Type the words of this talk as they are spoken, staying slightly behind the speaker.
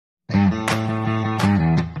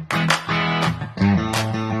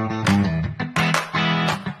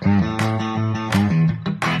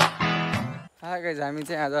Guys हामी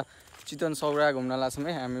चाहिँ आज चितवन सौरा घुम्न लाग्छौँ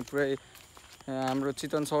है। हामी पुरै हाम्रो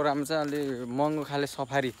चितवन सौरामा चाहिँ अलि महँगो खाले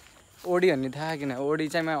सफारी ओडी भन्ने थाहा किन ओडी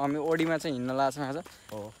चाहिँ हामी ओडीमा चाहिँ हिँड्न लाग्छौँ आज।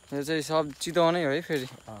 यो चाहिँ सब चितवनै हो है। फेरि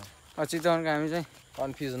चितवनको हामी चाहिँ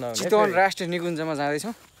कन्फ्युज नहुने चितवन राष्ट्रिय निकुञ्जमा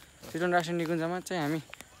जाँदैछौँ। चितवन राष्ट्रिय निकुञ्जमा चाहिँ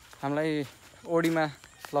हामीलाई ओडीमा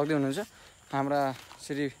लग्दै हुनुहुन्छ हाम्रा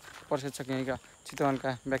श्री प्रशिक्षक यहीँका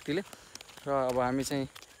चितवनका व्यक्तिले। र अब हामी चाहिँ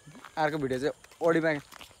अर्को भिडियो चाहिँ ओडीमा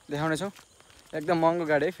देखाउनेछौँ। एकदम महँगो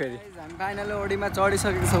गाडी है। फेरि हामी फाइनली ओडीमा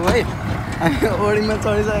चढिसकेको छौँ है। हामी ओडीमा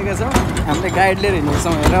चढिसकेका छौँ। हामीले गाइड लिएर हिँडेको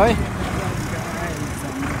छौँ हेर है।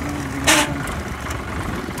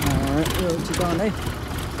 यो चितवन है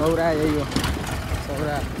सौरा यही हो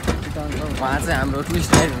सौरा चितवन। उहाँ चाहिँ हाम्रो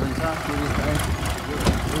टुरिस्ट गाइड हुनुहुन्छ। टुरिस्ट गाइड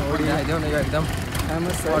ओडी आइदेऊ न यो एकदम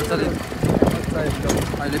फेमस प्रचलित एकदम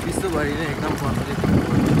अहिले विश्वभरि नै एकदम प्रचलित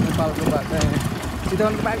नेपालको बाटो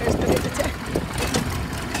चितवनको बाटो यस्तो रहेछ।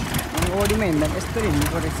 ओडीमा हिँड्दा यस्तरी हिँड्नु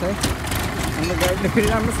परेको छ है। हाम्रो गाइडले फेरि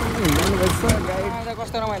राम्रोसँग हिँड्नु भएको छ। गाइड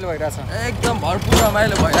कस्तो रमाइलो भइरहेछ एकदम भरपुर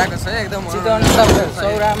रमाइलो भइरहेको छ एकदम। चितवन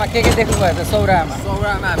सौरामा के देख्नु भयो त? सौरामा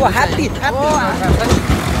हात्ती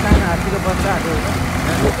सानो हात्तीको बच्चाहरू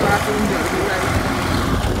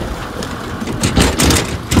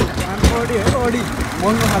ओडी है। ओडी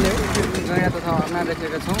महँगो खाले हो। गैँडा त अर्ना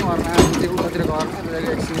देखेका छौँ। अर्ना चाहिँ उतातिरको अर्ना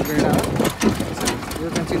एकसिङ गैँडा हो। यो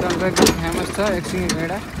चाहिँ चितवनको एकदम फेमस छ एकसिङ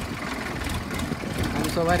गैँडा। हामी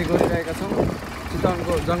सवारी गरिरहेका छौँ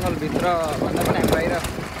चितवनको जङ्गलभित्र भन्दा पनि हामी बाहिर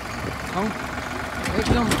छौँ।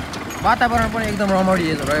 एकदम वातावरण पनि एकदम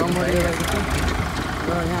रमणीय रहेको छ। र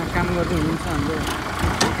यहाँ काम गर्दै हुनुहुन्छ हाम्रो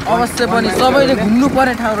अवश्य पनि सबैले घुम्नु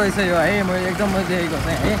पर्ने ठाउँ रहेछ यो है। मैले एकदम देखेको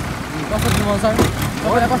चाहिँ है। कस्तो बिमल सर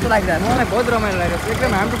तपाईँलाई कस्तो लागिरहेको? मलाई बहुत रमाइलो लागेको छ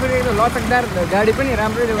एकदम। हाम्रो फेरि एकदम लचकदार गाडी पनि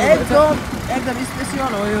राम्रै एकदम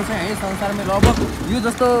स्पेसियल हो यो चाहिँ है संसारमै लगभग यो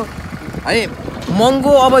जस्तो है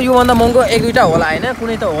महँगो। अब योभन्दा महँगो एक दुईवटा होला होइन,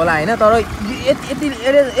 कुनै त होला होइन, तर यति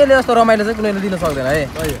यसले जस्तो रमाइलो चाहिँ कुनैले दिन सक्दैन है।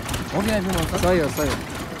 सही हो कि बिमल सर? सही हो सही हो।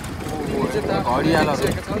 घडियालहरू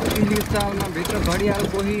चालमा भित्र घडियाल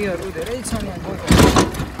कोहीहरू धेरै छन् यहाँ।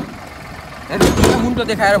 हेर्नु मुन्टो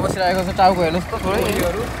देखाएर बसिरहेको छ टाउको हेर्नुहोस् त थोरै।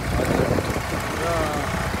 कोहीहरू र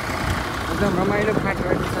एकदम रमाइलो फाट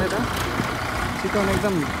रहेको छ यता चितवन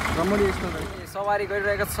एकदम रमणीय स्थल। सवारी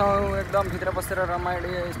गरिरहेका छौँ एकदम भित्र बसेर रमाइलो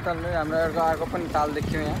स्थल। हाम्रो अर्को पनि ताल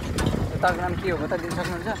देख्यौँ यहाँ। यो तालको नाम के हो बताइदिनु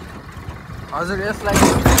सक्नुहुन्छ? हजुर यसलाई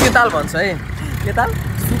सुके ताल भन्छ है। के ताल?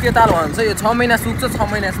 सुके ताल भन्छ। यो 6 महिना सुक्छ, 6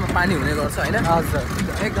 महिना यसमा पानी हुने गर्छ होइन। हजुर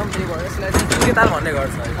एकदम त्यही भयो यसलाई चाहिँ सुके ताल भन्ने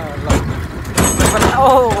गर्छ है।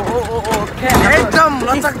 एकदम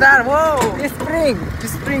लचकदार हो।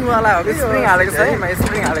 स्प्रिङवाला हो कि स्प्रिङ हालेको छ है।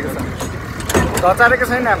 स्प्रिङ हालेको छ धचारेको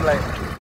छैन हामीलाई।